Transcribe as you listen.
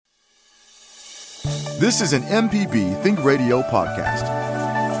This is an MPB Think Radio podcast.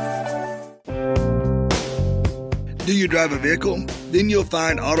 Do you drive a vehicle? Then you'll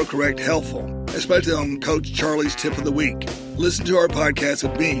find autocorrect helpful, especially on Coach Charlie's Tip of the Week. Listen to our podcast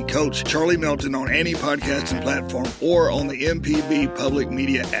with me, Coach Charlie Melton, on any podcasting platform or on the MPB Public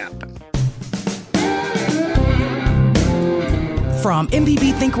Media app. From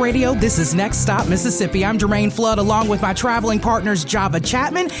MPB Think Radio, this is Next Stop Mississippi. I'm Jermaine Flood, along with my traveling partners Java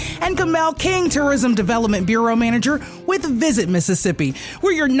Chapman and Kamel King, Tourism Development Bureau Manager with Visit Mississippi.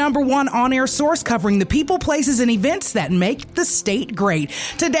 We're your #1 on-air source covering the people, places, and events that make the state great.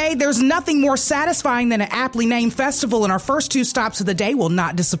 Today, there's nothing more satisfying than an aptly named festival, and our first 2 stops of the day will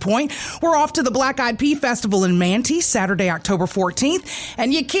not disappoint. We're off to the Black Eyed Pea Festival in Mantee, Saturday, October 14th.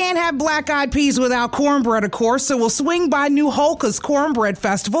 And you can't have Black Eyed Peas without cornbread, of course, so we'll swing by New Houlka's Cornbread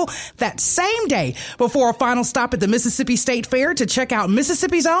Festival that same day before a final stop at the Mississippi State Fair to check out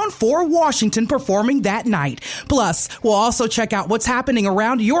Mississippi's own Fort Washington performing that night. Plus, we'll also check out what's happening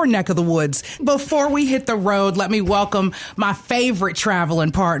around your neck of the woods. Before we hit the road, let me welcome my favorite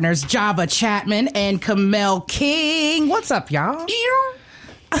traveling partners, Java Chapman and Kamel King. What's up, y'all?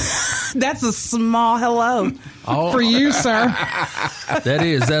 That's a small hello for you, sir.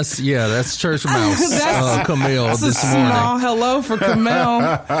 That's church mouse. Kamel that's this a morning. Small hello for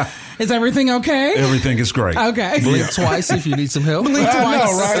Kamel. Is everything okay? Everything is great. Okay. Blink twice if you need some help. Blink twice.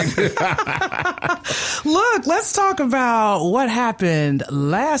 I know, right? Look, let's talk about what happened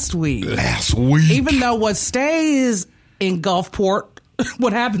last week. Even though what stays in Gulfport,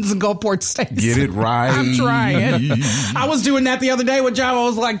 what happens in Gulfport stays. Get it right. I'm trying. I was doing that the other day with Java. I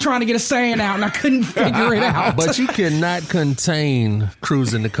was like trying to get a saying out and I couldn't figure it out. But you cannot contain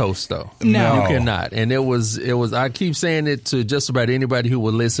cruising the coast, though. No. You cannot. And it was, I keep saying it to just about anybody who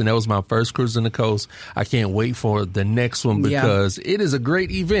will listen. That was my first cruising the coast. I can't wait for the next one because it is a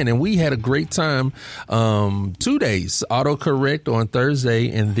great event. And we had a great time. 2 days, autocorrect on Thursday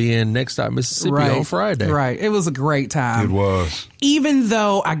and then Next Stop Mississippi on Friday. Right. It was a great time. It was. Even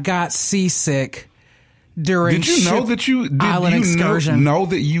though I got seasick during island excursion. Know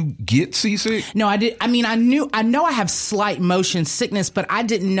that you get seasick? No, I did. I mean, I know I have slight motion sickness, but I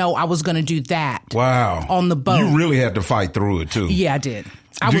didn't know I was going to do that. Wow. On the boat. You really had to fight through it too. Yeah, I did.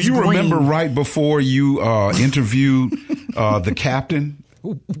 Do you remember right before you interviewed the captain?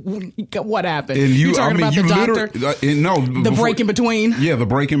 What happened? And you talking about the doctor? The break in between? Yeah, the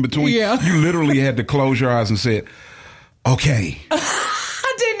break in between. Yeah. You literally had to close your eyes and said, okay.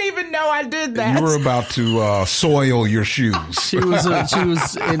 I didn't even know I did that. You were about to soil your shoes. She was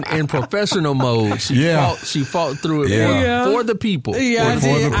in professional mode. She fought through it for the people. Yeah,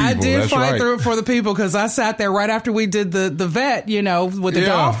 I did That's fight right. through it for the people because I sat there right after we did the vet, with the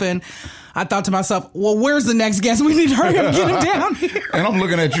dolphin. I thought to myself, well, where's the next guest? We need to hurry up and get him down here. And I'm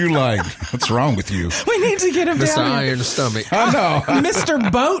looking at you like, what's wrong with you? We need to get him Mr. down here. Iron Stomach. I know. Mr.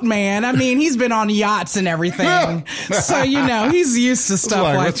 Boatman. I mean, he's been on yachts and everything. So, he's used to stuff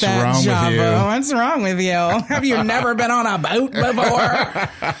like what's that, wrong Java. with you? What's wrong with you? Have you never been on a boat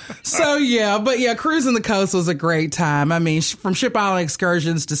before? So, cruising the coast was a great time. I mean, from Ship Island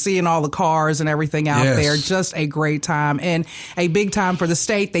excursions to seeing all the cars and everything out there, just a great time. And a big time for the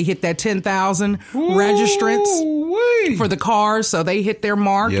state. They hit that 10,000 registrants for the cars, so they hit their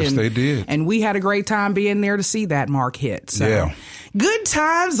mark. Yes, they did. And we had a great time being there to see that mark hit. So good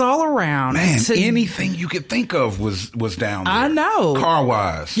times all around. Man, anything you could think of was down there. I know.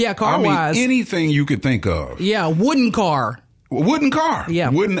 Car-wise. Yeah, car-wise. Anything you could think of. Yeah, wooden car. Wooden car. Yeah.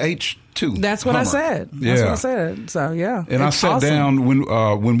 Wooden H2. That's what Hummer. I said. That's what I said. So, yeah. And I sat down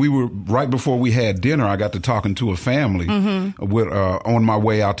when we were right before we had dinner. I got to talking to a family on my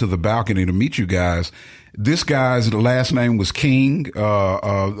way out to the balcony to meet you guys. This guy's last name was King.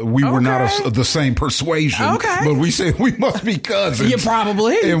 We were not the same persuasion, but we said we must be cousins. Yeah,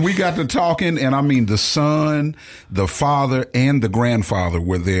 probably. And we got to talking, and I mean, the son, the father, and the grandfather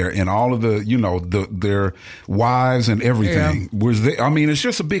were there, and all of their wives and everything was there. I mean, it's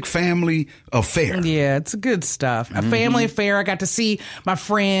just a big family affair. Yeah, it's good stuff. A family affair. I got to see my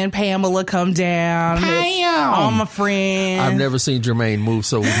friend Pamela come down. All my friends. I've never seen Jermaine move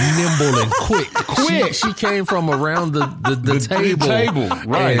so nimble and quick. She came from around the table,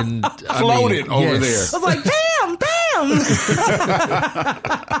 right? And floated over there. I was like, Pam.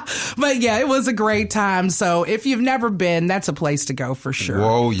 But yeah, it was a great time. So if you've never been, that's a place to go for sure.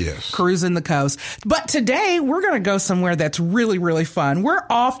 Whoa, yes. Cruising the coast. But today we're going to go somewhere that's really, really fun. We're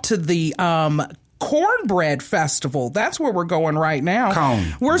off to the Cornbread Festival. That's where we're going right now.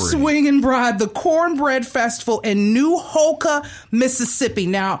 We're swinging by the Cornbread Festival in New Houlka, Mississippi.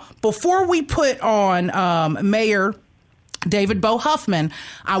 Now, before we put on Mayor David Bo Huffman.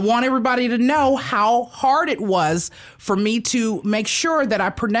 I want everybody to know how hard it was for me to make sure that I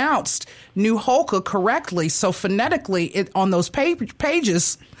pronounced New Houlka correctly. So phonetically, on those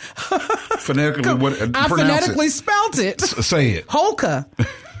pages, phonetically, I phonetically spelled it. Say it. Houlka.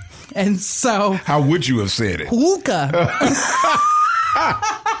 And so, how would you have said it? Houlka.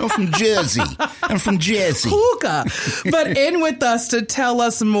 I'm from Jersey. Houlka. But in with us to tell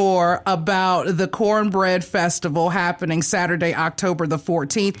us more about the Cornbread Festival happening Saturday, October the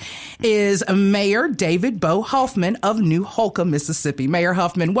 14th is Mayor David Bo Huffman of New Houlka, Mississippi. Mayor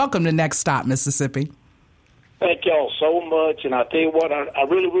Huffman, welcome to Next Stop, Mississippi. Thank y'all so much, and I tell you what, I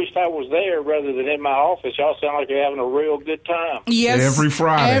really wished I was there rather than in my office. Y'all sound like you're having a real good time. Yes, every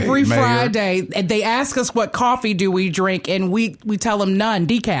Friday. Friday. They ask us what coffee do we drink, and we tell them none,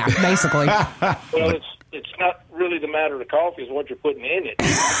 decaf, basically. Well, it's not really the matter of the coffee; it's what you're putting in it.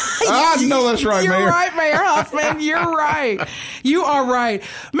 I know that's right, You're Mayor. right, Mayor Huffman. You're right. You are right.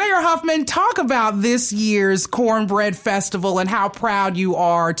 Mayor Huffman, talk about this year's Cornbread Festival and how proud you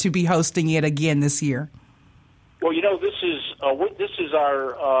are to be hosting it again this year. Well, this is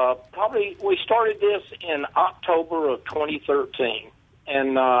our probably we started this in October of 2013,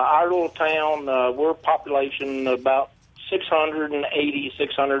 and our little town we're a population about 680,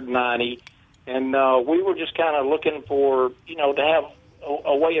 690, and we were just kind of looking for to have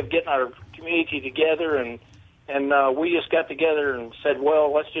a way of getting our community together, and we just got together and said,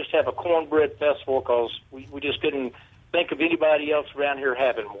 well, let's just have a cornbread festival because we just couldn't think of anybody else around here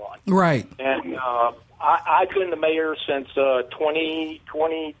having one. Right. And I've been the mayor since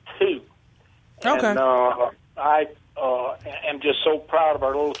 2022. Okay. And I am just so proud of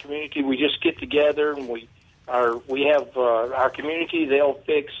our little community. We just get together and we have our community. They'll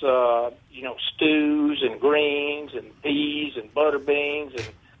fix stews and greens and peas and butter beans,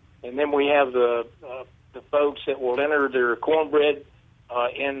 and then we have the folks that will enter their cornbread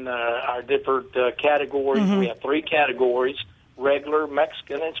in our different categories. Mm-hmm. We have 3 categories: regular,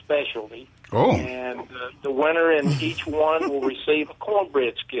 Mexican, and specialty. Oh. And the winner in each one will receive a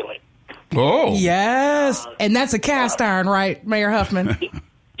cornbread skillet. Oh. Yes. And that's a cast iron, right, Mayor Huffman?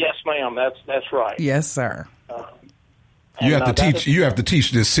 Yes, ma'am. That's right. Yes, sir. You have to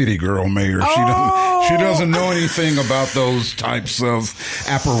teach this city girl, Mayor. She doesn't know anything about those types of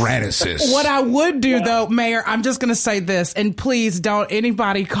apparatuses. What I would do, though, Mayor, I'm just going to say this, and please don't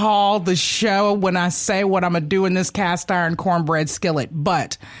anybody call the show when I say what I'm going to do in this cast iron cornbread skillet.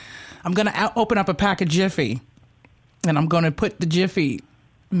 But I'm going to open up a pack of Jiffy, and I'm going to put the Jiffy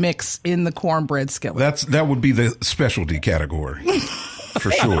mix in the cornbread skillet. That would be the specialty category. For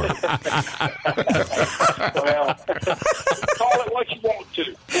sure. Well, call it what you want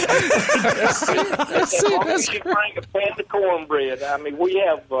to. As long as you bring a pan of cornbread. I mean, we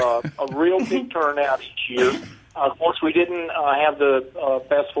have a real big turnout each year. Of course, we didn't have the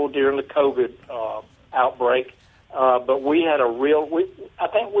festival during the COVID outbreak, but we had I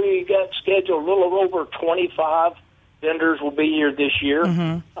think we got scheduled a little over 25 vendors will be here this year.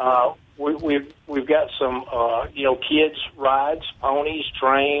 Mm-hmm. We've got some kids rides, ponies,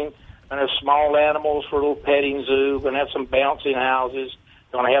 train, and have small animals for a little petting zoo. Going to have some bouncing houses.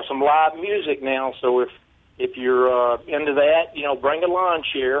 Going to have some live music now. So if you're into that, bring a lawn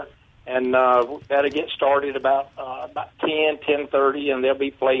chair, and that'll get started about 10:30, and they'll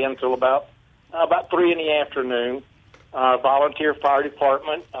be playing until about 3 in the afternoon. Volunteer fire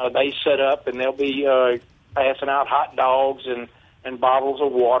department they set up, and they'll be passing out hot dogs and bottles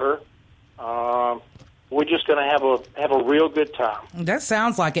of water. We're just going to have a real good time. That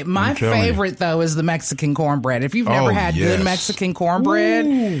sounds like it. My favorite, though, is the Mexican cornbread. If you've never had good Mexican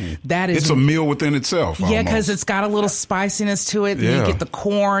cornbread, that is... It's a meal within itself, Yeah, because it's got a little spiciness to it. Yeah. You get the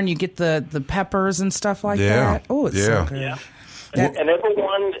corn, you get the peppers and stuff like that. Oh, it's so good. Yeah. And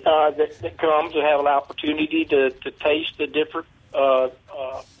everyone that comes will have an opportunity to taste the different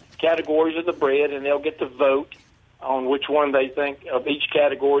categories of the bread, and they'll get to vote on which one they think of each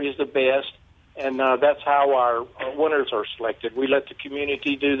category is the best, and that's how our winners are selected. We let the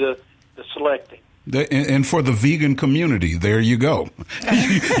community do the selecting. And for the vegan community, there you go.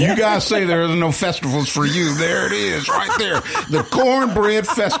 You guys say there are no festivals for you. There it is, right there. The Cornbread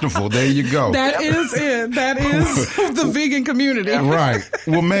Festival. There you go. That is it. That is the vegan community. Right.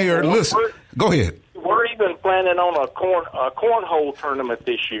 Well, Mayor, listen. Go ahead. We're even planning on a cornhole tournament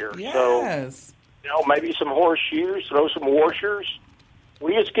this year. Yes. So, maybe some horseshoes, throw some washers.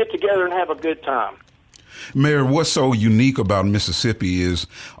 We just get together and have a good time. Mayor, what's so unique about Mississippi is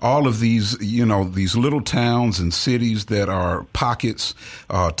all of these, these little towns and cities that are pockets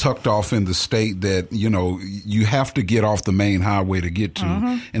tucked off in the state that, you have to get off the main highway to get to.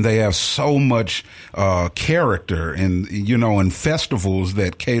 Mm-hmm. And they have so much character and, and festivals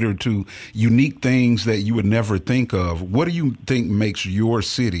that cater to unique things that you would never think of. What do you think makes your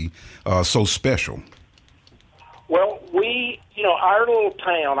city so special? Well, our little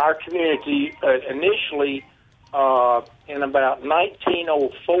town, our community, initially in about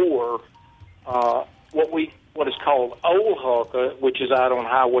 1904, what is called Old Houlka, which is out on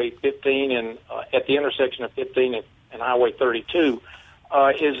Highway 15 and at the intersection of 15 and Highway 32,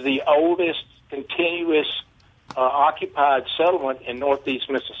 is the oldest continuous occupied settlement in northeast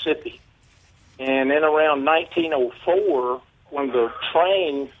Mississippi. And then around 1904, when the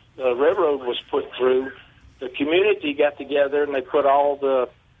railroad was put through, the community got together and they put all the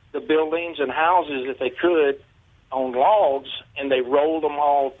buildings and houses that they could on logs, and they rolled them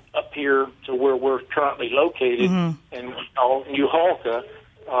all up here to where we're currently located in New Houlka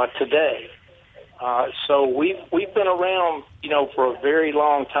today. So we've been around, for a very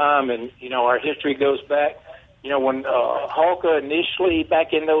long time, and our history goes back. When Houlka initially,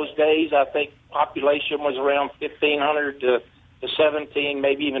 back in those days, I think population was around 1,500 to 17,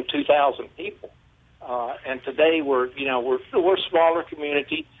 maybe even 2,000 people. And today we're a smaller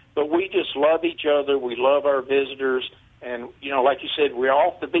community, but we just love each other. We love our visitors, and like you said, we're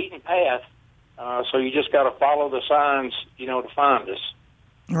off the beaten path. So you just got to follow the signs, to find us.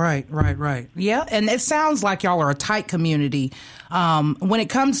 Right. Yeah, and it sounds like y'all are a tight community. When it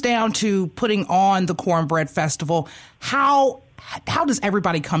comes down to putting on the Cornbread Festival, how does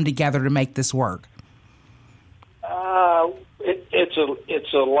everybody come together to make this work?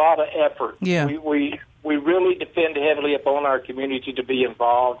 It's a lot of effort. Yeah. We really depend heavily upon our community to be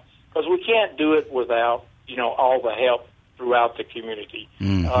involved, because we can't do it without all the help throughout the community.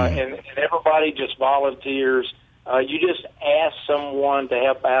 Mm-hmm. And everybody just volunteers. You just ask someone to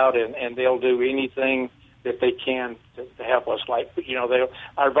help out, and they'll do anything that they can to help us. Like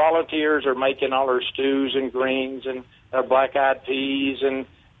our volunteers are making all our stews and greens and our black-eyed peas and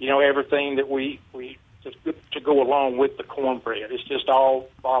everything that we to go along with the cornbread. It's just all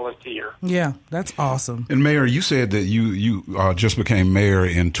volunteer. Yeah, that's awesome. And Mayor, you said that you just became mayor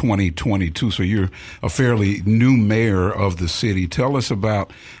in 2022, so you're a fairly new mayor of the city. Tell us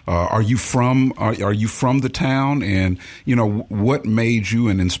about are you from the town, and what made you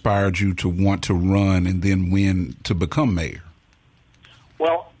and inspired you to want to run and then win to become mayor?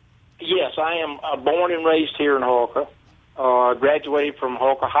 Well, yes, I am born and raised here in Houlka. Graduated from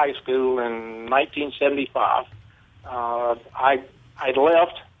Houlka High School in 1975. I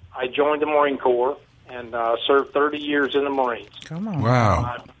left. I joined the Marine Corps and served 30 years in the Marines. Come on.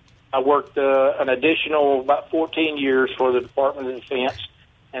 Wow. I worked an additional about 14 years for the Department of Defense.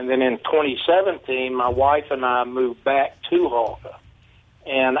 And then in 2017, my wife and I moved back to Houlka.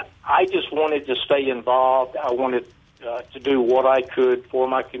 And I just wanted to stay involved. I wanted to do what I could for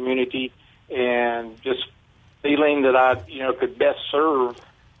my community, and just feeling that I, could best serve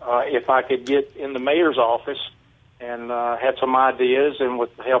if I could get in the mayor's office, and had some ideas, and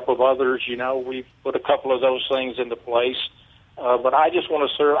with the help of others, we've put a couple of those things into place. But I just want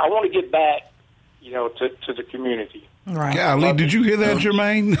to serve. I want to get back, to the community. Right. Golly, did you hear that,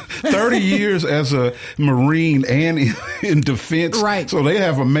 Jermaine? 30 years as a Marine and in defense. Right. So they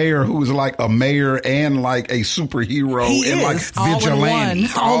have a mayor who is like a mayor and like a superhero and like vigilante.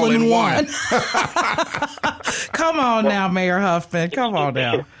 All in one. Come on now, Mayor Huffman. Come on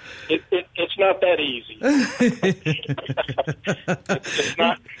now. It's not that easy.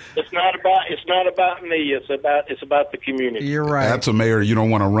 It's not about me. It's about the community. You're right. That's a mayor you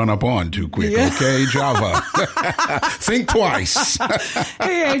don't want to run up on too quick. Yeah. Okay, Java. Think twice. He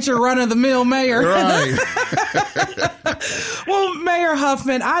ain't your run-of-the-mill mayor. Right. Well, Mayor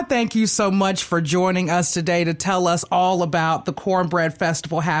Huffman, I thank you so much for joining us today to tell us all about the Cornbread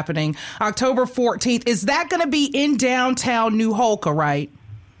Festival happening October 14th. Is that going to be in downtown New Houlka, right?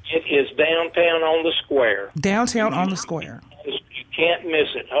 It is downtown on the square. Downtown on the square. You can't miss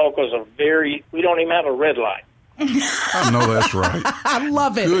it. Houlka's we don't even have a red light. I know that's right. I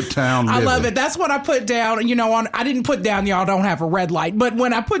love it. Good town living. I love it. That's what I put down. I didn't put down y'all don't have a red light, but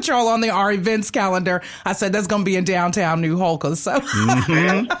when I put y'all on our events calendar, I said that's going to be in downtown New Houlka. So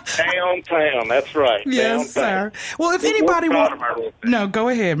downtown, that's right. Yes, downtown. Sir. Well, if anybody no, go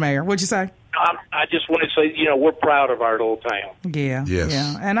ahead, Mayor. What'd you say? I just want to say, we're proud of our little town. Yeah. Yes.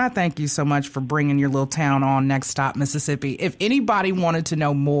 Yeah. And I thank you so much for bringing your little town on Next Stop Mississippi. If anybody wanted to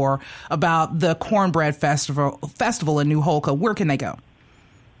know more about the Cornbread Festival in New Houlka, where can they go?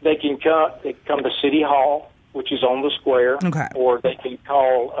 they can come to City Hall, which is on the square, okay, or they can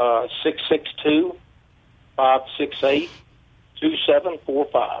call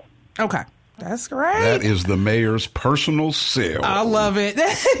 662-568-2745. Okay. That's great. That is the mayor's personal cell. I love it.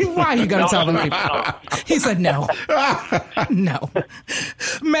 Why are you going to tell them? He said no. No.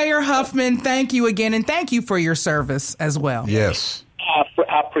 Mayor Huffman, thank you again, and thank you for your service as well. Yes. I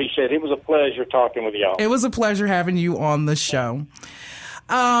appreciate it. It was a pleasure talking with y'all. It was a pleasure having you on the show.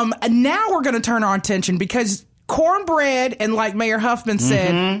 Now we're going to turn our attention because cornbread and, like Mayor Huffman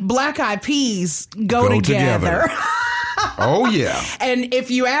said, black eyed peas go together. Oh, yeah. And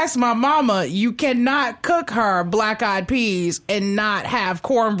if you ask my mama, you cannot cook her black eyed peas and not have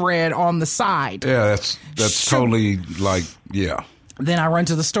cornbread on the side. Yeah, that's totally like, yeah. Then I run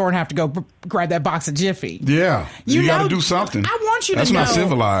to the store and have to go grab that box of Jiffy. Yeah. You got to do something. I want you to know. That's not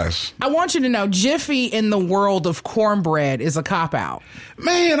civilized. I want you to know Jiffy in the world of cornbread is a cop-out.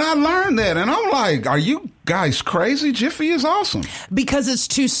 Man, I learned that. And I'm like, are you guys crazy? Jiffy is awesome. Because it's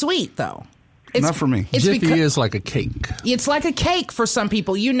too sweet, though. Not for me. Jiffy is like a cake. It's like a cake for some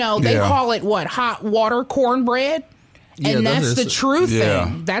people. You know, they call it, what, hot water cornbread? And that's the true thing.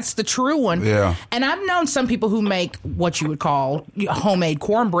 Yeah. That's the true one. Yeah. And I've known some people who make what you would call homemade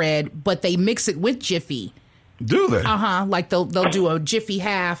cornbread, but they mix it with Jiffy. Do they? Uh-huh. Like they'll do a Jiffy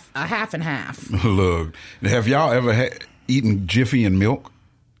half and half. Look, have y'all ever eaten Jiffy and milk?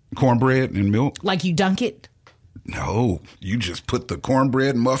 Cornbread and milk? Like you dunk it? No. You just put the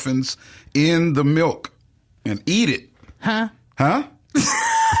cornbread muffins in the milk and eat it. Huh?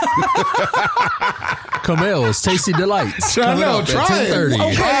 Camel's Tasty Delights. I know, try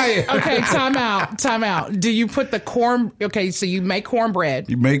it. Okay, time out. Do you put the so you make cornbread.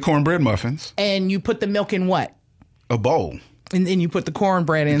 You make cornbread muffins. And you put the milk in what? A bowl. And then you put the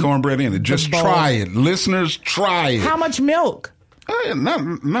cornbread in. Just try it. Listeners, try it. How much milk?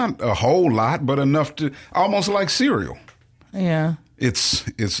 Not a whole lot, but enough to, almost like cereal. Yeah. It's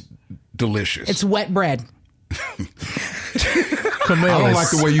delicious. It's wet bread. I don't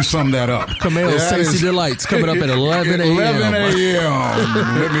like the way you summed that up. Camel's Tasty Delights coming up at 11 a.m. 11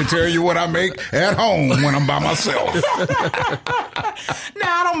 a.m. Let me tell you what I make at home when I'm by myself.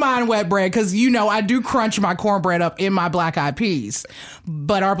 Now, I don't mind wet bread because, I do crunch my cornbread up in my black eyed peas.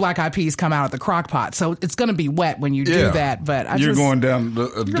 But our black eyed peas come out of the crock pot. So it's going to be wet when you do that. But you're going down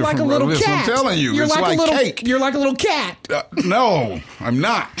a different like a little road. cat. I'm telling you, it's like cake. You're like a little cat. No, I'm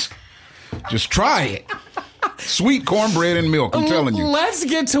not. Just try it. Sweet cornbread and milk, I'm telling you. Let's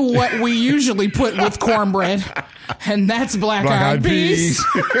get to what we usually put with cornbread, and that's black-eyed peas.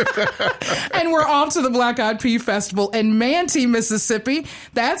 And we're off to the Black-Eyed Pea Festival in Mantee, Mississippi.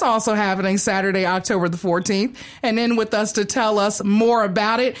 That's also happening Saturday, October the 14th. And in with us to tell us more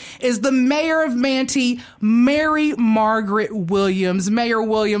about it is the mayor of Mantee, Mary Margaret Williams. Mayor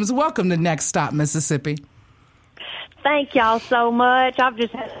Williams, welcome to Next Stop, Mississippi. Thank y'all so much. I've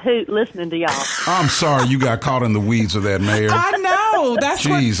just had a hoot listening to y'all. I'm sorry you got caught in the weeds of that, Mayor. I know. That's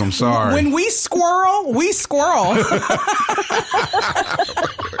I'm sorry. When we squirrel. We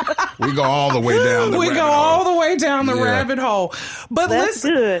go all the way down the rabbit hole. We go all the way down the rabbit hole. But that's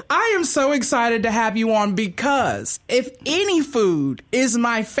listen, good. I am so excited to have you on because if any food is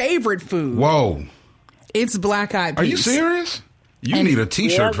my favorite food, whoa, it's black-eyed peas. Are you serious? You need a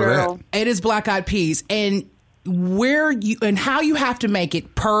T-shirt for that. It is black-eyed peas. And how you have to make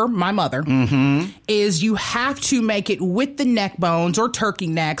it, per my mother, is you have to make it with the neck bones or turkey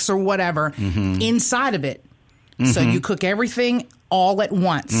necks or whatever inside of it. So you cook everything all at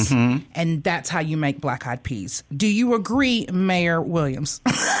once, and that's how you make black-eyed peas. Do you agree, Mayor Williams?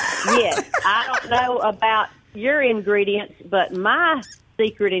 Yes. I don't know about your ingredients, but my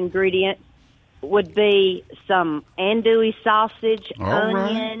secret ingredient would be some andouille sausage,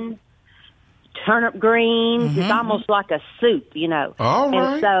 onion, turnip greens. It's almost like a soup, All right.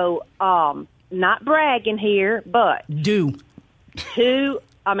 And so, not bragging here, but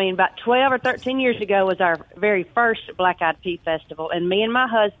about 12 or 13 years ago was our very first Black-Eyed Pea Festival, and me and my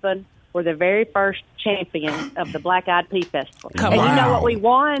husband were the very first champion of the Black-Eyed Pea Festival. You know what we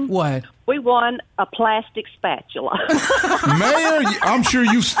won? What? We won a plastic spatula. Mayor, I'm sure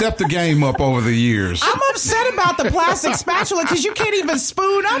you stepped the game up over the years. I'm upset about the plastic spatula because you can't even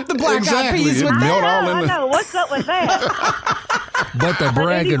spoon up the black-eyed peas with that. I know. What's up with that? But the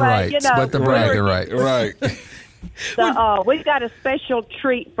bragging rights. Right. So we've got a special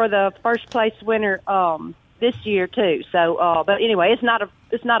treat for the first place winner this year too. So, but anyway, it's not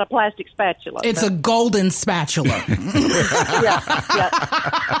a plastic spatula. It's a golden spatula. Yeah.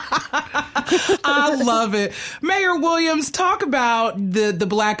 I love it. Mayor Williams, talk about the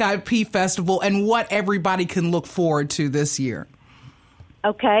Black-Eyed Pea Festival and what everybody can look forward to this year.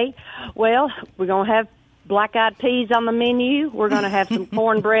 Okay. Well, we're going to have black-eyed peas on the menu. We're going to have some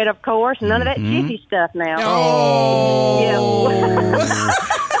cornbread, of course. None of that jiffy stuff now. Oh. Yeah.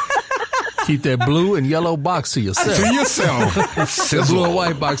 Keep that blue and yellow box to yourself. The blue and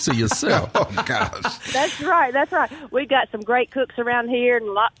white box to yourself. Oh, gosh. That's right. We've got some great cooks around here and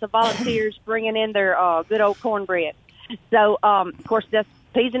lots of volunteers bringing in their good old cornbread. So, of course, that's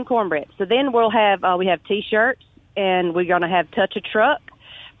peas and cornbread. So then we have T-shirts, and we're going to have Touch a Truck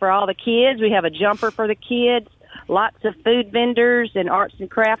for all the kids. We have a jumper for the kids, lots of food vendors and arts and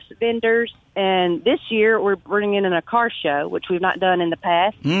crafts vendors. And this year we're bringing in a car show, which we've not done in the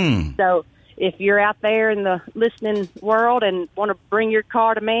past. So if you're out there in the listening world and want to bring your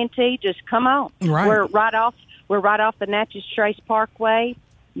car to Mantee, just come on. Right. We're right off the Natchez Trace Parkway,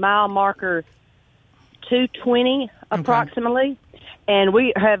 mile marker 220 approximately. And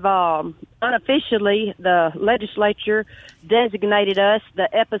we have unofficially, the legislature designated us the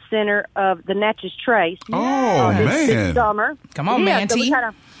epicenter of the Natchez Trace. Oh, this summer. Come on, Mantee.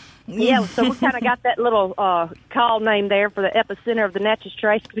 So we kind of got that little call name there for the epicenter of the Natchez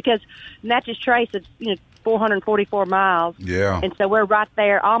Trace, because Natchez Trace is 444 miles. Yeah. And so we're right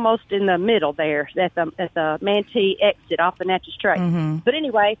there, almost in the middle there, at the Mantee exit off the Natchez Trace. But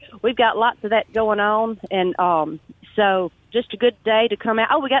anyway, we've got lots of that going on, and so just a good day to come out.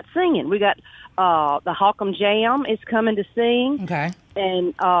 Oh, we got singing. We got the Houlka Jam is coming to sing. Okay.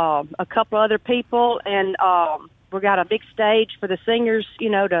 And a couple other people, and we got a big stage for the singers,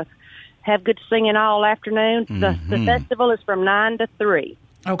 to have good singing all afternoon. The festival is from 9 to 3.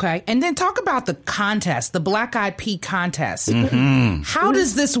 Okay. And then talk about the contest, the Black Eyed Pea contest. How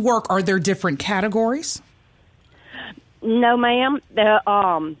does this work? Are there different categories? No, ma'am.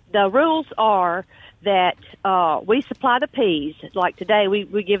 The rules are that we supply the peas. Like today,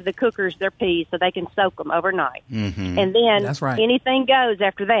 we give the cookers their peas so they can soak them overnight. And then That's right. anything goes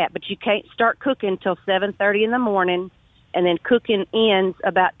after that. But you can't start cooking till 7:30 in the morning, and then cooking ends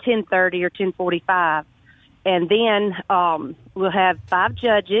about 10:30 or 10:45. And then we'll have 5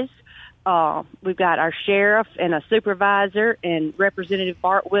 judges. We've got our sheriff and a supervisor and Representative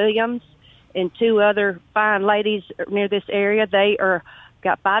Bart Williams and 2 other fine ladies near this area. They are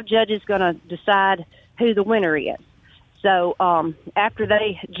got 5 judges going to decide who the winner is. So after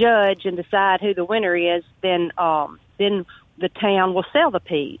they judge and decide who the winner is, then the town will sell the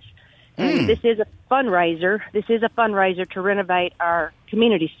peas. And this is a fundraiser. This is a fundraiser to renovate our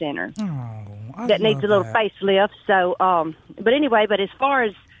community center that needs a little facelift. So, but as far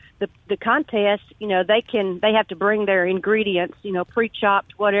as the contest, they have to bring their ingredients,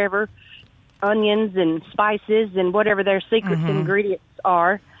 pre-chopped, whatever, onions and spices and whatever their secret ingredients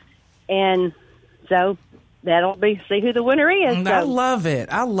are. And so that'll see who the winner is. I love it.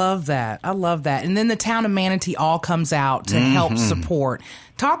 I love that. And then the town of Manatee all comes out to help support.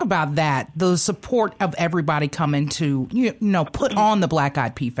 Talk about that, the support of everybody coming to, put on the Black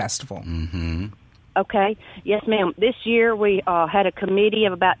Eyed Pea Festival. Okay. Yes, ma'am. This year we had a committee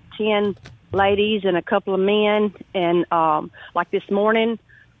of about 10 ladies and a couple of men. And like this morning,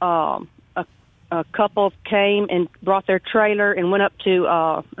 a couple came and brought their trailer and went up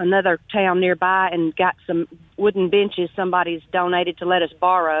to another town nearby and got some wooden benches somebody's donated to let us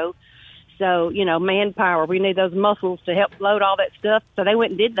borrow. So, manpower. We need those muscles to help load all that stuff. So they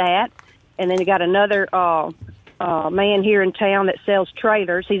went and did that. And then they got another man here in town that sells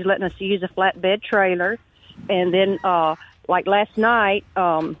trailers. He's letting us use a flatbed trailer. And then, like last night,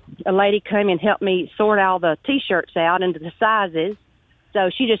 a lady came and helped me sort all the T-shirts out into the sizes. So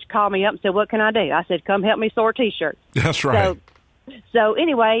she just called me up and said, "What can I do?" I said, "Come help me sort T-shirts." That's right. So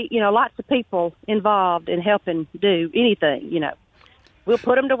anyway, lots of people involved in helping do anything, We'll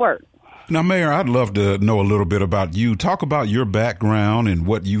put them to work. Now, Mayor, I'd love to know a little bit about you. Talk about your background and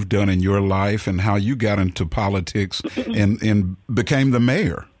what you've done in your life and how you got into politics and became the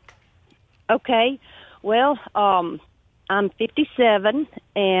mayor. Okay. Well, I'm 57,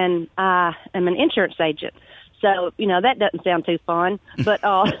 and I am an insurance agent. So, that doesn't sound too fun. But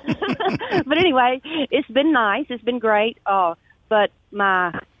but anyway, it's been nice. It's been great. But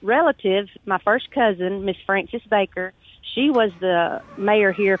my relative, my first cousin, Miss Frances Baker, she was the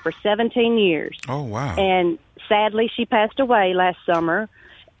mayor here for 17 years. Oh, wow. And sadly, she passed away last summer.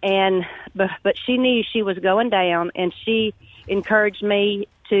 But she knew she was going down, and she encouraged me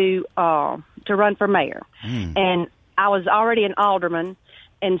to run for mayor. And I was already an alderman,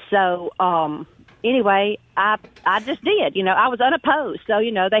 and so anyway, I just did. I was unopposed, so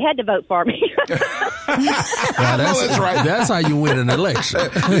they had to vote for me. That's right. That's how you win an election.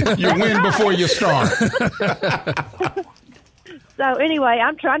 You win before you start. So anyway,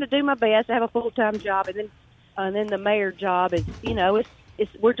 I'm trying to do my best. I have a full-time job, and then the mayor job is,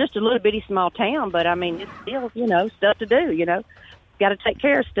 we're just a little bitty small town, but I mean, it's still, stuff to do, got to take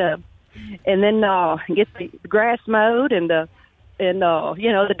care of stuff. And then get the grass mowed and the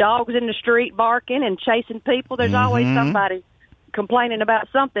dogs in the street barking and chasing people. There's always somebody complaining about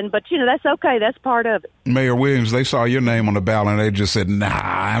something, but that's okay. That's part of it. Mayor Williams, they saw your name on the ballot and they just said, "Nah,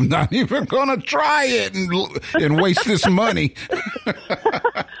 I'm not even going to try it and waste this money."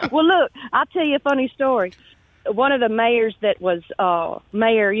 Well, look, I'll tell you a funny story. One of the mayors that was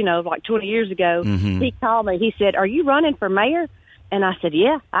mayor, like 20 years ago, he called me. He said, "Are you running for mayor?" And I said,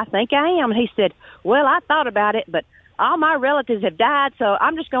 "Yeah, I think I am." And he said, "Well, I thought about it, but all my relatives have died, so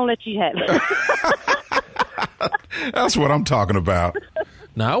I'm just going to let you have it." That's what I'm talking about.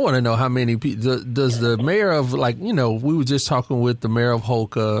 Now, I want to know how many people does the mayor of, we were just talking with the mayor of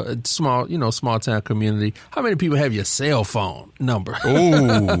Houlka, small town community. How many people have your cell phone number?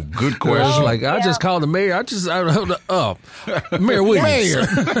 Oh, good question. I just called the mayor. Mayor Williams.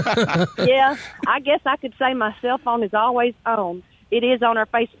 Yeah, I guess I could say my cell phone is always on. It is on our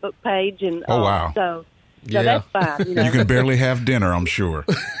Facebook page. And oh, wow. So that's fine. You can barely have dinner, I'm sure.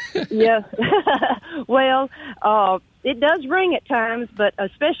 Yeah. Well, it does ring at times, but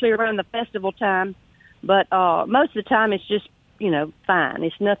especially around the festival time. But most of the time it's just, fine.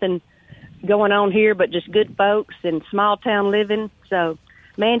 It's nothing going on here but just good folks and small town living. So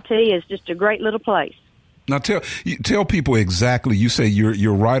Mantee is just a great little place. Now tell people exactly. You say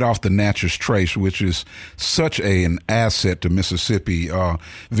you're right off the Natchez Trace, which is such an asset to Mississippi.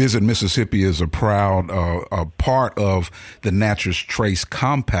 Visit Mississippi is a proud part of the Natchez Trace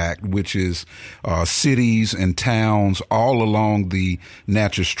Compact, which is cities and towns all along the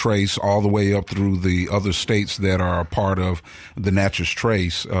Natchez Trace, all the way up through the other states that are a part of the Natchez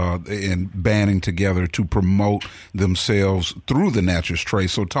Trace, and banding together to promote themselves through the Natchez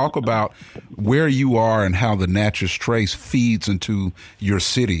Trace. So talk about where you are and how the Natchez Trace feeds into your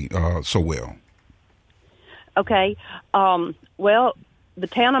city so well. Okay. Well, the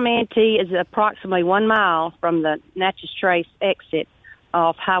town of Mantee is approximately 1 mile from the Natchez Trace exit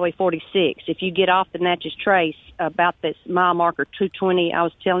off Highway 46. If you get off the Natchez Trace about this mile marker 220 I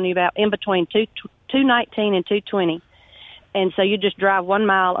was telling you about, in between 219 and 220. And so you just drive 1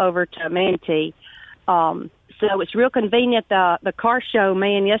 mile over to Mantee. So it's real convenient. The car show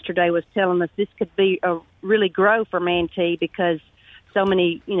man yesterday was telling us this could be really grow for Mantee because so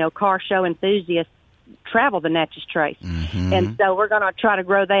many, car show enthusiasts travel the Natchez Trace. And so we're going to try to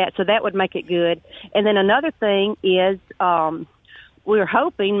grow that. So that would make it good. And then another thing is we're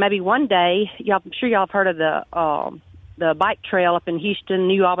hoping maybe one day, I'm sure y'all have heard of the bike trail up in Houston,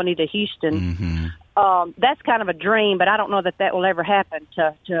 New Albany to Houston. That's kind of a dream, but I don't know that will ever happen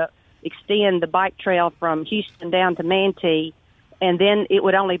to extend the bike trail from Houston down to Mantee, and then it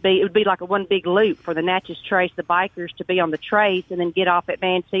would be like a one big loop for the Natchez Trace, the bikers to be on the trace and then get off at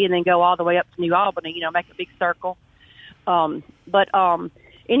Mantee and then go all the way up to New Albany, make a big circle. But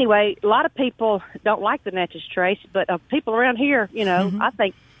anyway, a lot of people don't like the Natchez Trace, but people around here, I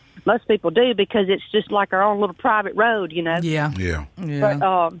think most people do because it's just like our own little private road, Yeah.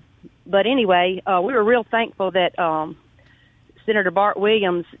 But anyway, we were real thankful that Senator Bart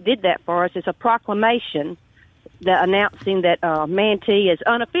Williams did that for us. It's a proclamation announcing that Mantee is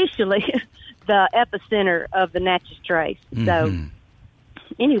unofficially the epicenter of the Natchez Trace. So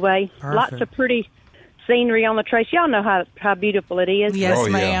anyway, lots of pretty scenery on the trace. Y'all know how beautiful it is. Yes,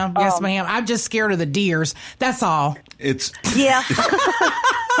 ma'am. Yes, ma'am. I'm just scared of the deers. That's all. Yeah.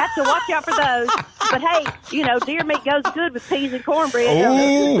 Have to watch out for those. But hey, deer meat goes good with peas and cornbread.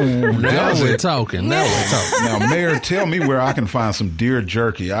 Oh, now we're talking. Now, Mayor, tell me where I can find some deer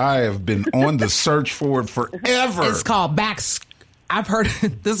jerky. I have been on the search for it forever. It's called I've heard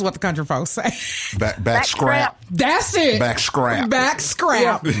this is what the country folks say. Back scrap. That's it. Back scrap. Back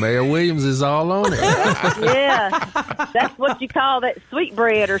scrap. Yeah. Mayor Williams is all on it. Yeah. That's what you call that sweet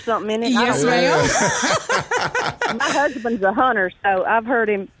bread or something, isn't it? Yes, ma'am. My husband's a hunter, so I've heard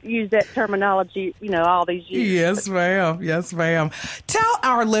him use that terminology, all these years. Yes, ma'am. Yes, ma'am. Tell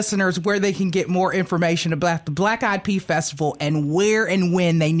our listeners where they can get more information about the Black Eyed Pea Festival and where and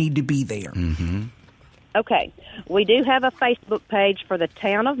when they need to be there. Okay. We do have a Facebook page for the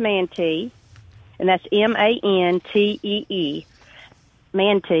town of Mantee, and that's Mantee,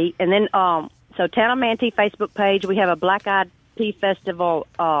 Mantee. And then, so town of Mantee Facebook page, we have a Black Eyed Pea Festival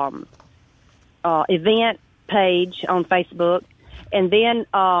event page on Facebook. And then,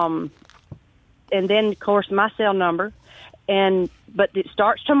 of course, my cell number. But it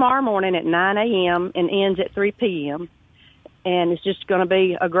starts tomorrow morning at 9 a.m. and ends at 3 p.m. And it's just going to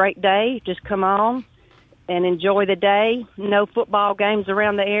be a great day. Just come on and enjoy the day. No football games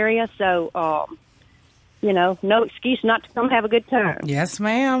around the area, so no excuse not to come have a good time. Yes,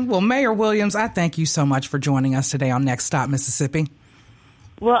 ma'am. Well, Mayor Williams, I thank you so much for joining us today on Next Stop Mississippi.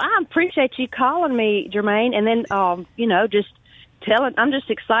 Well, I appreciate you calling me, Jermaine, and then, just telling. I'm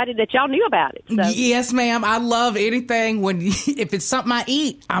just excited that y'all knew about it. So. Yes, ma'am. I love anything if it's something I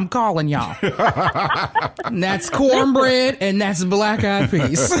eat, I'm calling y'all. And that's cornbread and that's black eyed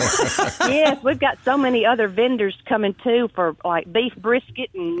peas. Yes, we've got so many other vendors coming too for like beef brisket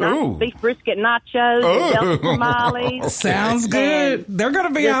and nachos and Delta tamales. Sounds good. They're going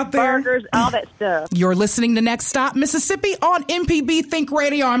to be out there. Burgers, all that stuff. You're listening to Next Stop Mississippi on MPB Think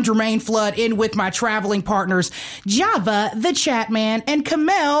Radio. I'm Jermaine Flood, in with my traveling partners, Java the Chat Man and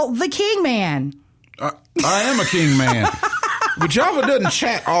Kamel the King Man. I am a king man. But Java doesn't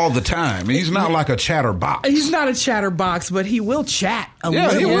chat all the time. He's not like a chatterbox. He's not a chatterbox, but he will chat a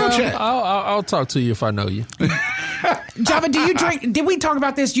little. He will chat. I'll talk to you if I know you. Java, do you drink? Did we talk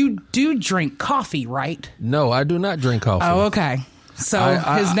about this? You do drink coffee, right? No, I do not drink coffee. Oh, okay. So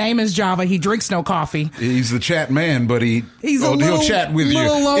his name is Java. He drinks no coffee. He's the chat man, but he'll chat with you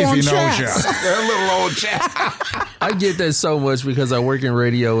if he knows you. A little old chat. I get that so much because I work in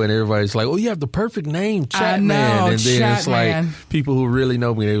radio and everybody's like, "Oh, you have the perfect name, Chat Man." And then it's like people who really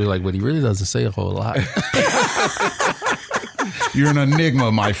know me, they were like, "But he really doesn't say a whole lot." You're an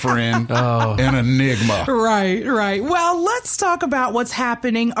enigma, my friend. Oh. An enigma. Right. Well, let's talk about what's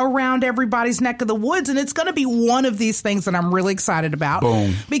happening around everybody's neck of the woods. And it's going to be one of these things that I'm really excited about.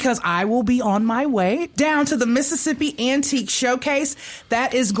 Boom. Because I will be on my way down to the Mississippi Antique Showcase.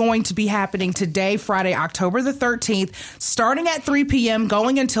 That is going to be happening today, Friday, October the 13th, starting at 3 p.m.,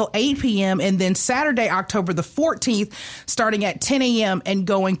 going until 8 p.m., and then Saturday, October the 14th, starting at 10 a.m. and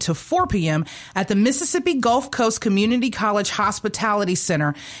going to 4 p.m. at the Mississippi Gulf Coast Community College Hospitality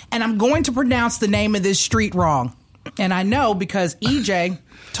Center. And I'm going to pronounce the name of this street wrong. And I know because EJ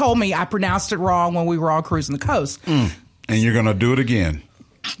told me I pronounced it wrong when we were all cruising the coast. And you're going to do it again.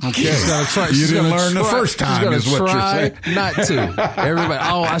 Okay. You didn't learn the first time is what you're saying. Not to. Everybody,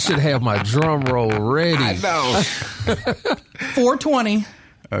 I should have my drum roll ready. I know. 420.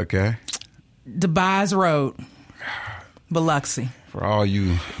 Okay. DeBise Road, Biloxi. For all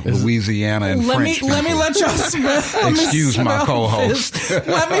you Louisiana and French people. Let me let y'all smell. Excuse my co-host.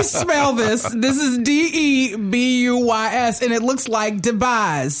 Let me spell this. This is DEBUYS, and it looks like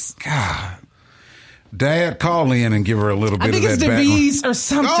DeBise. God. Dad, call in and give her a little bit of that background. I think it's DeBise or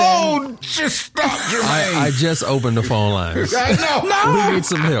something. Oh, just stop, Jermaine. I just opened the phone lines. I know. No. We need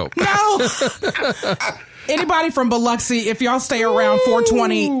some help. No. Anybody from Biloxi, if y'all stay around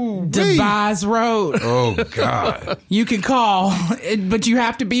 420 DeBise Road. Oh, God. You can call, but you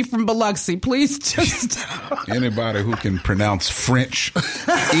have to be from Biloxi. Please just... Anybody who can pronounce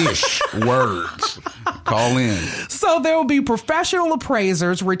French-ish words, call in. So there will be professional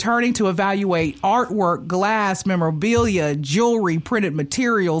appraisers returning to evaluate artwork, glass, memorabilia, jewelry, printed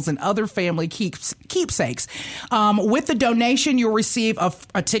materials, and other family keepsakes. With the donation, you'll receive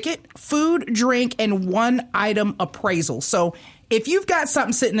a ticket, food, drink, and one-item appraisal. So if you've got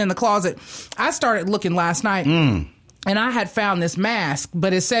something sitting in the closet, I started looking last night, and I had found this mask,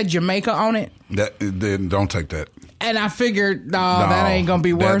 but it said Jamaica on it. Then don't take that. And I figured, no, that ain't going to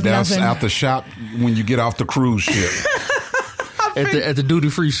be worth that's nothing. That's out the shop when you get off the cruise ship. At the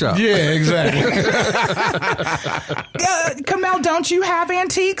duty-free shop. Yeah, exactly. Kamel, don't you have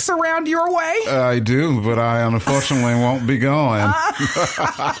antiques around your way? I do, but I unfortunately won't be going.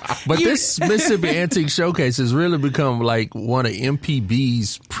 But this Mississippi Antique Showcase has really become like one of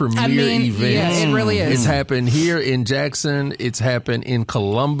MPB's premier events. Yeah, it really is. It's happened here in Jackson. It's happened in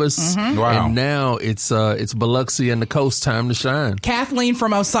Columbus. Mm-hmm. Wow. And now it's Biloxi and the coast. Time to shine. Kathleen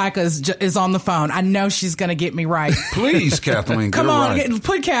from Osaka is on the phone. I know she's going to get me right. Please, Kathleen. Come on, right.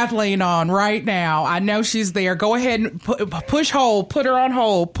 put Kathleen on right now. I know she's there. Go ahead and push hold. Put her on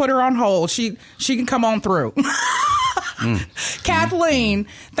hold. Put her on hold. She can come on through. Kathleen,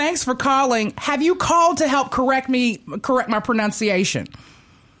 thanks for calling. Have you called to help correct my pronunciation?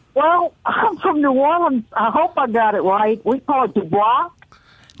 Well, I'm from New Orleans. I hope I got it right. We call it Dubois.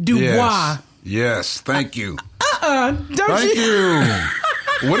 Dubois. Yes. Thank you. Don't Thank you.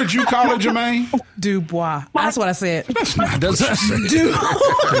 What did you call it, Jermaine? Dubois. That's what I said. That's not what you said. You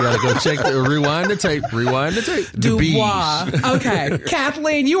gotta go rewind the tape. Dubois. Okay.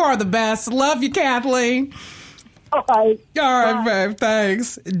 Kathleen, you are the best. Love you, Kathleen. All right. All right, babe.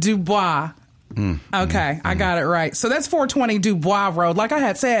 Thanks. Dubois. Okay, I got it right. So that's 420 Dubois Road, like I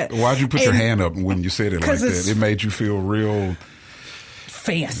had said. Why'd you put your hand up when you said it like that? It made you feel real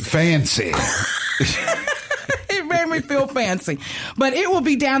fancy. It made me feel fancy. But it will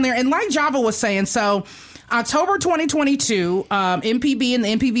be down there. And like Java was saying, so October 2022, MPB and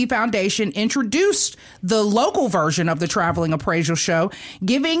the MPB Foundation introduced the local version of the Traveling Appraisal Show,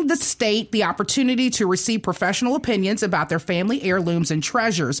 giving the state the opportunity to receive professional opinions about their family heirlooms and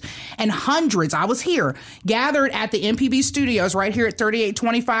treasures. And hundreds, I was here, gathered at the MPB studios right here at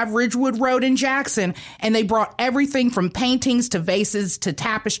 3825 Ridgewood Road in Jackson, and they brought everything from paintings to vases to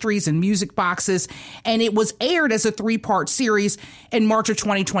tapestries and music boxes, and it was aired as a 3-part series in March of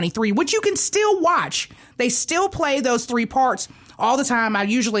 2023, which you can still watch. They still play those 3 parts all the time. I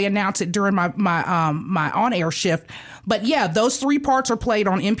usually announce it during my on-air shift. But yeah, those 3 parts are played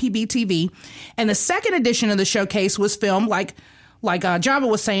on MPB TV. And the second edition of the showcase was filmed, like Java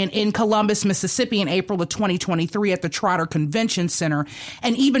was saying, in Columbus, Mississippi in April of 2023 at the Trotter Convention Center.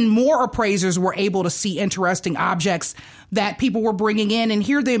 And even more appraisers were able to see interesting objects that people were bringing in and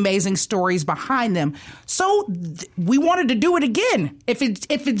hear the amazing stories behind them. So we wanted to do it again. If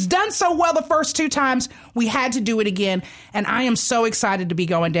it's done so well the first 2 times, we had to do it again. And I am so excited to be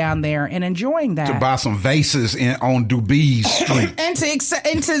going down there and enjoying that. To buy some vases on Dubé's Street. and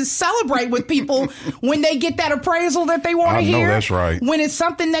to celebrate with people when they get that appraisal that they want to hear. I know that's right. When it's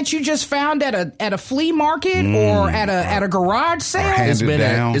something that you just found at a flea market or at a garage sale. It's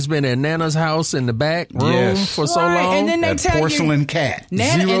been at Nana's house in the back room for so long. And then they tell porcelain cat.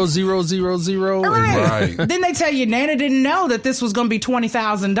 0000. Right. Then they tell you Nana didn't know that this was going to be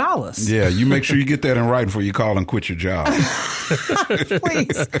 $20,000. Yeah, you make sure you get that in writing before you call and quit your job.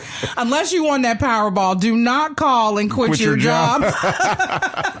 Please. Unless you won that Powerball, do not call and quit your job.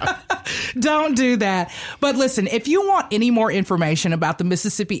 Don't do that. But listen, if you want any more information about the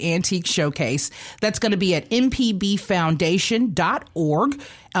Mississippi Antique Showcase, that's going to be at mpbfoundation.org.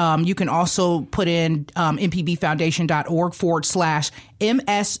 You can also put in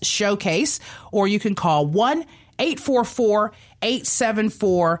mpbfoundation.org/MS Showcase, or you can call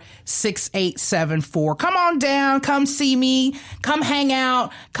 1-844-874-6874. Come on down, come see me, come hang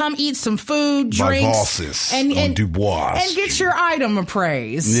out, come eat some food, drinks, and Dubois, and get your item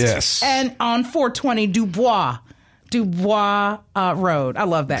appraised. Yes, and on 420 Dubois Road. I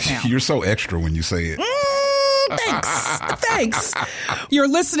love that now. You're so extra when you say it. Thanks. You're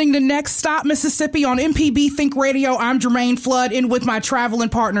listening to Next Stop Mississippi on MPB Think Radio. I'm Jermaine Flood, in with my traveling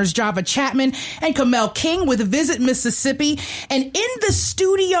partners Java Chapman and Kamel King with Visit Mississippi. And in the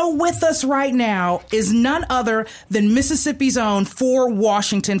studio with us right now is none other than Mississippi's own Fort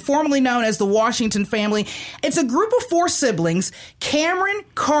Washington, formerly known as the Washington family. It's a group of 4 siblings: Cameron,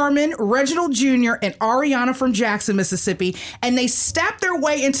 Carmen, Reginald Jr., and Ariana from Jackson, Mississippi. And they stepped their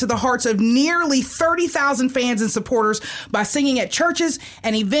way into the hearts of nearly 30,000 fans and supporters by singing at churches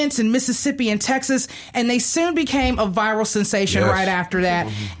and events in Mississippi and Texas, and they soon became a viral sensation right after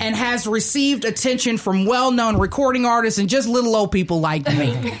that, and has received attention from well-known recording artists and just little old people like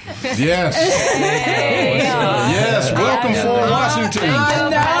me. Yes. Yes. Welcome, Fort Washington. I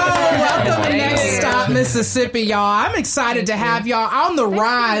know. Welcome to Next Stop Mississippi, y'all. I'm excited to have y'all. On the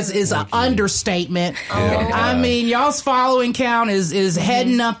rise is an understatement. I mean, y'all's following count is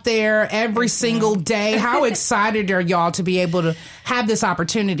heading up there every single day. How excited are y'all to be able to have this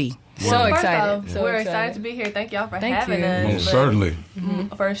opportunity? So excited. We're excited to be here. Thank y'all for having us. Certainly.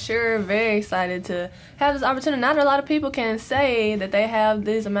 For sure, very excited to have this opportunity. Not a lot of people can say that they have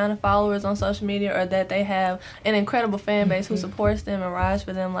this amount of followers on social media, or that they have an incredible fan base who supports them and rides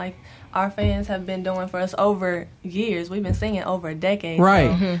for them like our fans have been doing for us over years. We've been singing over a decade.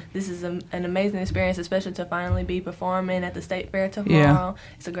 Right. So this is an amazing experience, especially to finally be performing at the State Fair tomorrow.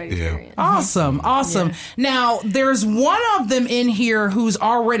 It's a great experience. Awesome. Yeah. Now, there's one of them in here who's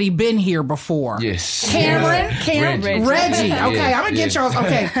already been here before. Yes. Cameron? Reggie. Okay, I'm going to get y'all.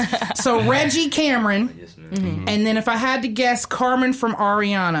 Okay. So, Reggie, Cameron. Yes, ma'am. And then if I had to guess, Carmen from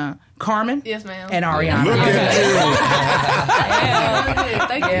Ariana. Carmen? Yes, ma'am. And Ariana. Look at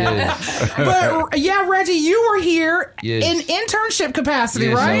Thank you. But yeah, Reggie, you were here in internship capacity,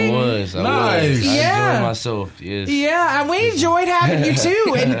 right? I was. Nice. I enjoyed myself. Yes. Yeah, and we enjoyed having you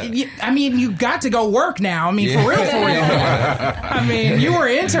too. And you got to go work now. I mean, for real. I mean, you were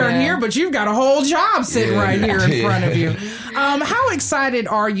an intern here, but you've got a whole job sitting right here in front of you. How excited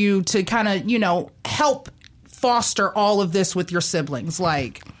are you to kind of, help foster all of this with your siblings?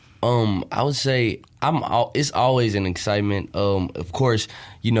 Like, I would say it's always an excitement. Of course,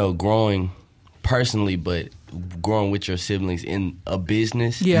 growing personally, but growing with your siblings in a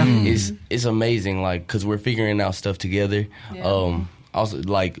business is amazing. Like, because we're figuring out stuff together. Yeah. Also,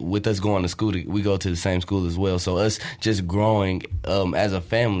 like, with us going to school, we go to the same school as well. So us just growing as a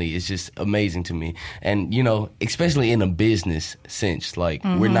family is just amazing to me. And, especially in a business sense, like,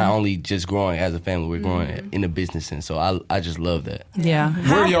 we're not only just growing as a family, we're growing in a business sense. So I just love that. Yeah.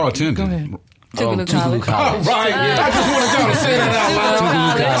 Where are y'all attending? Go ahead. Tougaloo College. Right. Yeah. I just wanted y'all to say that out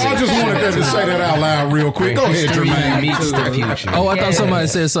loud. I just wanted them to say that out loud real quick. Go ahead, Jermaine. Meets the future. Oh, I thought somebody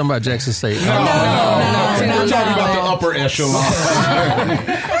said something about Jackson State. No. We're talking about the upper echelon.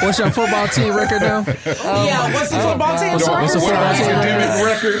 What's your football team record now? Yeah, what's the football team record? What's the football team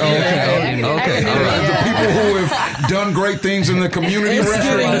record? Okay. All right. The people who have done great things in the community record.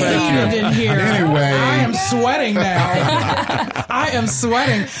 Heated in here. Anyway. I am sweating now. I am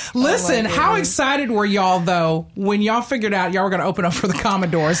sweating. Listen, how excited were y'all, though, when y'all figured out y'all were going to open up for the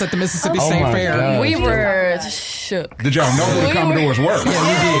Commodores at the Mississippi State Fair? God. We were shook. Did y'all know who the Commodores were?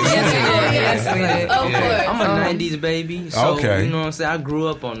 Yes, we did. Of course. I'm a 90s baby, so Okay. you know what I'm saying? I grew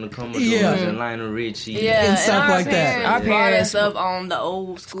up on the Commodores and Lionel Richie. Yeah, And stuff like that. Our parents brought us up on the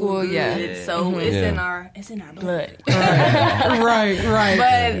old school, yeah. So it's in our blood. Right.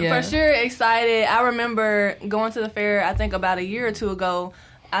 But for sure excited. I remember going to the fair, I think about a year or two ago.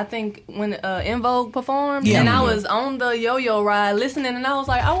 I think when In Vogue performed, and I was on the yo-yo ride listening, and I was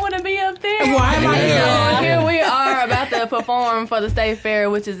like, I want to be up there. Why am I So here we are about to perform for the State Fair,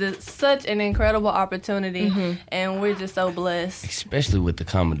 which is such an incredible opportunity, and we're just so blessed. Especially with the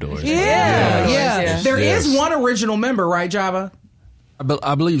Commodores. Yeah. There is one original member, right, Java?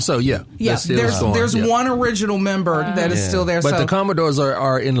 I believe so, yeah. Yeah, there's one original member that is still there. But so. the Commodores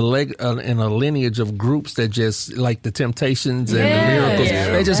are in a lineage of groups that just, like the Temptations and the Miracles,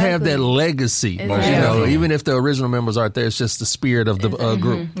 they just have that legacy. You know, even if the original members aren't there, it's just the spirit of the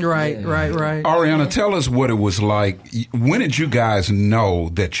group. Right. Ariana, tell us what it was like. When did you guys know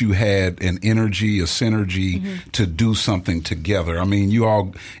that you had an energy, a synergy to do something together? I mean, you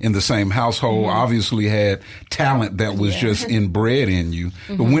all in the same household obviously had talent that was just inbred in you.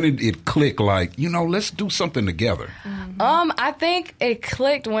 But when did it click, like, let's do something together? I think it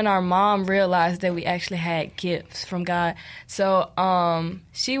clicked when our mom realized that we actually had gifts from God. So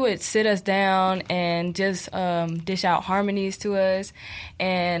she would sit us down and just dish out harmonies to us.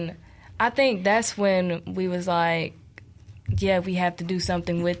 And I think that's when we was like, yeah, we have to do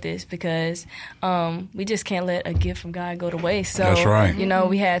something with this because we just can't let a gift from God go to waste. So, that's right.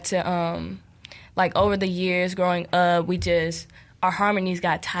 We had to, over the years growing up, our harmonies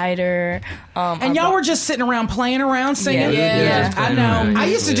got tighter. And y'all were just sitting around playing around singing? Yeah. I know. I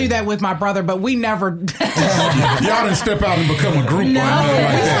used to do that with my brother, but we never... Y'all didn't step out and become a group no,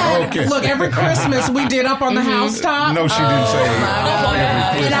 like that. Okay. Look, every Christmas we did Up on the Housetop. No, she didn't say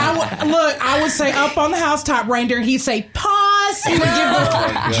that. And I would say Up on the Housetop, Reindeer, and he'd say, pause.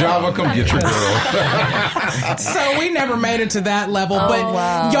 Java, come get your girl. So we never made it to that level.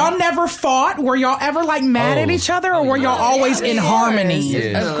 But y'all never fought? Were y'all ever mad at each other, or were y'all always in harmony?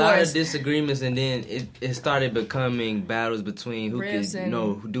 Yeah. There's a lot of disagreements, and then it started becoming battles between who riffs could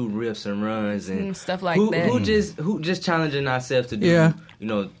who do riffs and runs and stuff like that. Who just challenging ourselves to do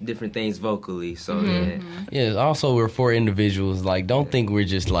different things vocally. So yeah. Also, we're four individuals. Like, don't think we're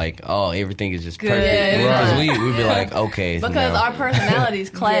just everything is just perfect. Yeah. Because we'd be like, okay, because our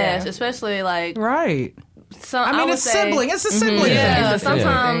personalities clash, especially right. So it's sibling. It's a sibling thing. Yeah,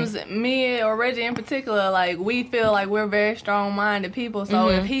 sometimes me or Reggie in particular, we feel like we're very strong-minded people. So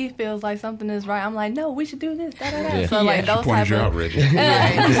if he feels like something is right, I'm like, no, we should do this. So those type you of. out, Reggie.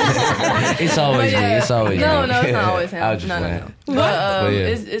 It's always me. It's always no, me. it's not always him. I was just No. But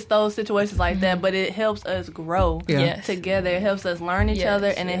it's those situations like that. But it helps us grow together. It helps us learn each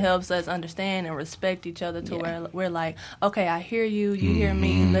other, and it helps us understand and respect each other to where we're like, okay, I hear you, you hear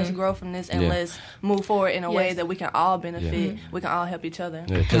me. Let's grow from this and let's move forward in a way that we can all benefit. We can all help each other.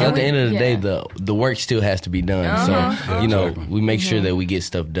 Because at the end of the day, the work still has to be done. So we make sure that we get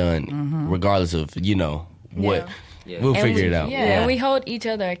stuff done, regardless of what. We'll figure it out. Yeah, and we hold each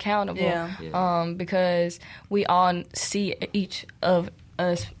other accountable because we all see each of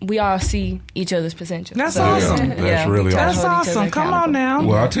us. We all see each other's potential. That's awesome. That's really awesome. That's awesome. Come on now.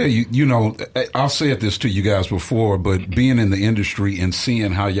 Well, I'll tell you, I've said this to you guys before, but being in the industry and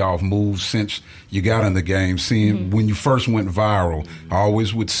seeing how y'all have moved since you got in the game, seeing when you first went viral, I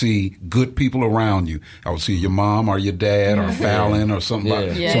always would see good people around you. I would see your mom or your dad or Fallon or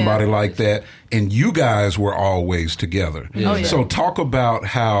somebody like that. And you guys were always together. So talk about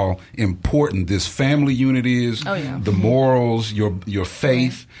how important this family unit is, the morals, your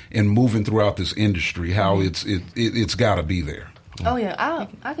faith, and moving throughout this industry, how it's got to be there. Oh, yeah.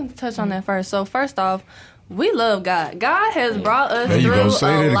 I can touch on that first. So, first off, we love God. God has brought us through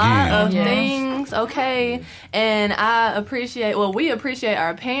a lot of things, okay? And we appreciate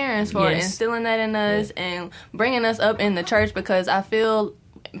our parents for instilling that in us and bringing us up in the church, because I feel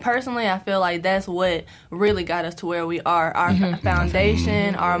like that's what really got us to where we are. Our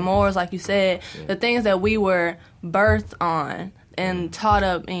foundation, our morals, like you said, the things that we were birthed on and taught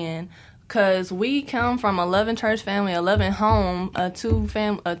up in because we come from a loving church family, a loving home, a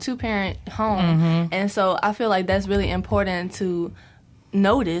two-parent home, and so I feel like that's really important to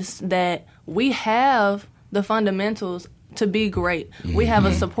notice that we have the fundamentals to be great. We have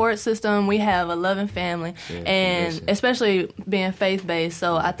a support system, we have a loving family, and especially being faith-based.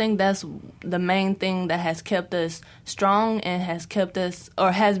 So I think that's the main thing that has kept us strong and has kept us,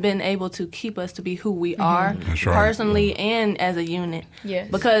 or has been able to keep us to be who we are, personally and as a unit.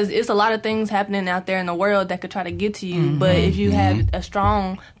 Yes. Because it's a lot of things happening out there in the world that could try to get to you, but if you have a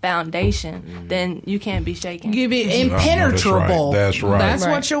strong foundation, then you can't be shaken. You be impenetrable. That's right. That's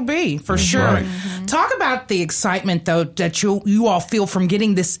what you'll be, for sure. Right. Talk about the excitement, though, that you all feel from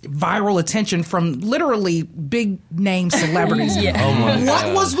getting this viral attention from literally big name celebrities. Oh my God.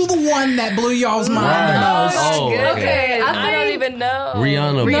 What was the one that blew y'all's mind the most? Okay, I don't even know.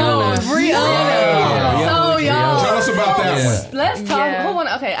 Rihanna. So y'all, tell us about that one. let's talk. Who want?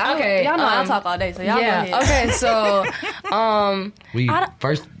 Okay, y'all know I'll talk all day, so y'all go ahead.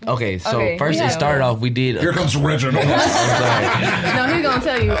 Okay, so first it started off. We did. Here comes Reginald. No, he's gonna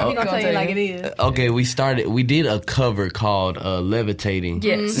tell you. He's gonna tell you like it is. Okay, we did a cover called "Levitating"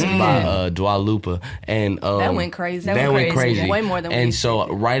 by Dua Lipa, and that went crazy. That went crazy. Way more than. And so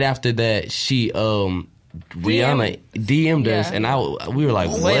right after that, she Rihanna DM'd us, and we were like,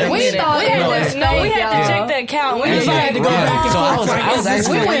 "What?" We thought we had to check the account. We had to go back and forth. I was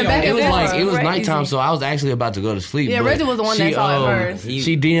actually, it was like it was crazy. nighttime, so I was actually about to go to sleep. Yeah, Reggie was the one that saw it first.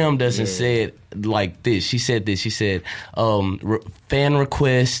 She DM'd us and said like this. She said, fan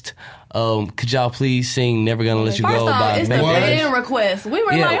request. Could y'all please sing "Never Gonna Let You Go" by it's the fan request. We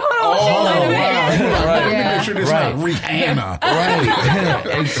were like, hold on, Let me make sure this is not Rihanna. Right.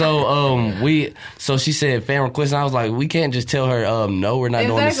 And so she said fan request, and I was like, we can't just tell her no, we're not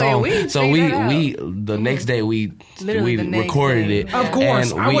doing the song. So we the next day we recorded it. Of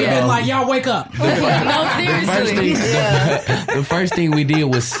course, I would have been like, y'all wake up. No, seriously. The first thing we did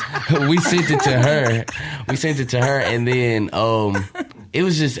was we sent it to her. And then it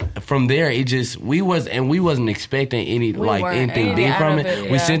was just from there. We wasn't expecting anything big from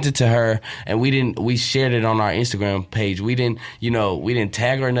it. We sent it to her, and we shared it on our Instagram page. We didn't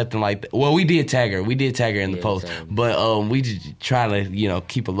tag her or nothing like that. Well, we did tag her. We did tag her in the post, but we just try to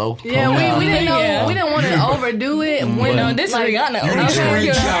keep a low. Yeah, we didn't know. We didn't want to overdo it. This is Rihanna. You just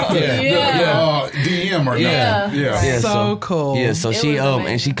reach out the DM or Yeah. So cool. Yeah, so she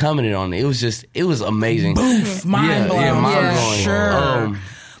and she commented on it. It was amazing. Boof, mind blowing. Yeah, mind blowing. Sure.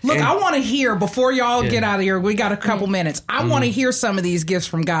 Look, I want to hear, before y'all get out of here, we got a couple minutes. I want to hear some of these gifts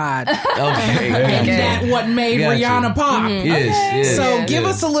from God. Okay. And that what made Rihanna pop. Yes. So give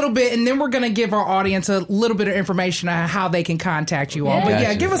us a little bit, and then we're going to give our audience a little bit of information on how they can contact you all.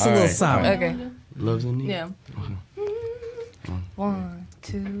 But give us a little something. Okay. Loves in Yeah. 1,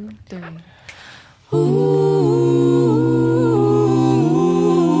 2, 3.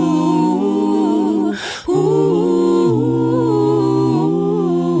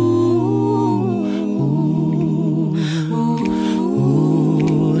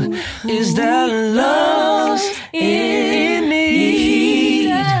 Is that lost in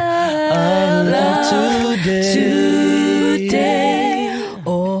need of love today?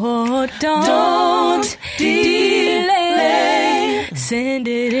 Oh, don't delay. Send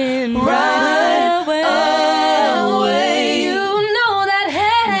it in right away. You know that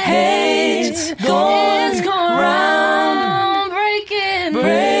hate's going round, breaking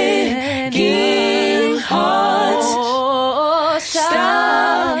hearts. Oh,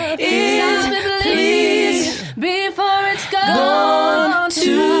 stop it, please, before it's gone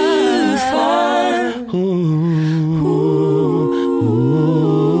too far.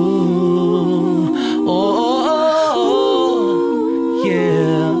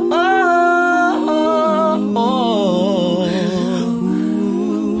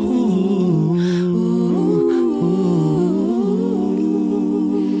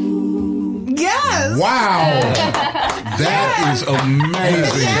 Is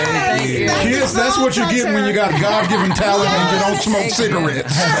amazing. Kids, that's what you get when you got a God-given talent and you don't smoke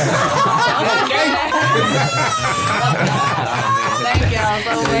cigarettes. Thank y'all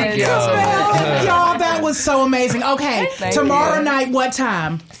so much. Y'all, that was so amazing. Okay, tomorrow night, what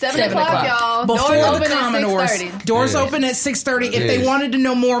time? 7 o'clock, y'all. Before Doors the open Commodores. at 6:30. Doors open at 6:30. If they wanted to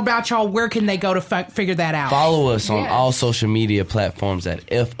know more about y'all, where can they go to figure that out? Follow us on all social media platforms at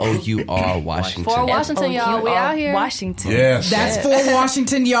FOUR Washington. For Washington, y'all. We out here. Washington. Yes. That's for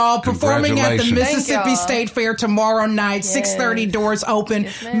Washington, y'all. Performing at the Congratulations. Mississippi State Fair tomorrow night, 6:30. Doors open.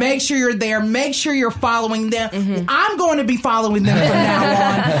 Make sure you're there. Make sure you're following them. I'm going to be following them from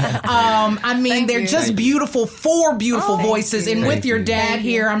now on. I mean, they're just four beautiful voices. And with your dad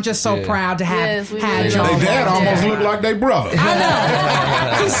here, I'm just so proud to have had y'all. Their dad almost looked like their brother.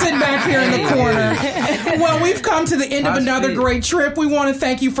 I know. He's sitting back here in the corner. Well, we've come to the end of another great trip. We want to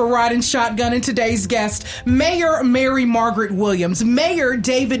thank you for riding shotgun and today's guest, Mayor Mary Margaret Williams, Mayor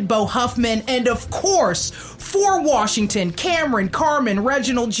David Bo Huffman, and of course, for Washington, Cameron, Carmen,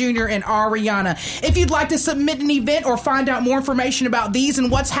 Reginald Jr., and Ariana. If you'd like to submit an event or find out more information about these and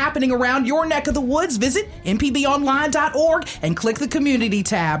what's happening around your neck of the woods, visit mpbonline.org and click the community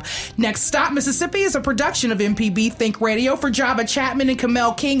tab. Next Stop Mississippi is a production of MPB Think Radio. For Java Chapman and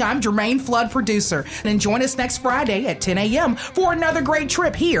Kamel King, I'm Jermaine Flood, producer. And join us next Friday at 10 a.m. for another great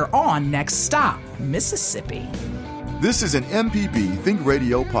trip here on Next Stop Mississippi. This is an MPB Think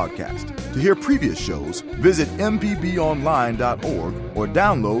Radio podcast. To hear previous shows, visit mpbonline.org or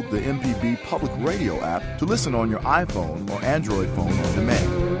download the MPB Public Radio app to listen on your iPhone or Android phone on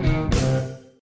demand.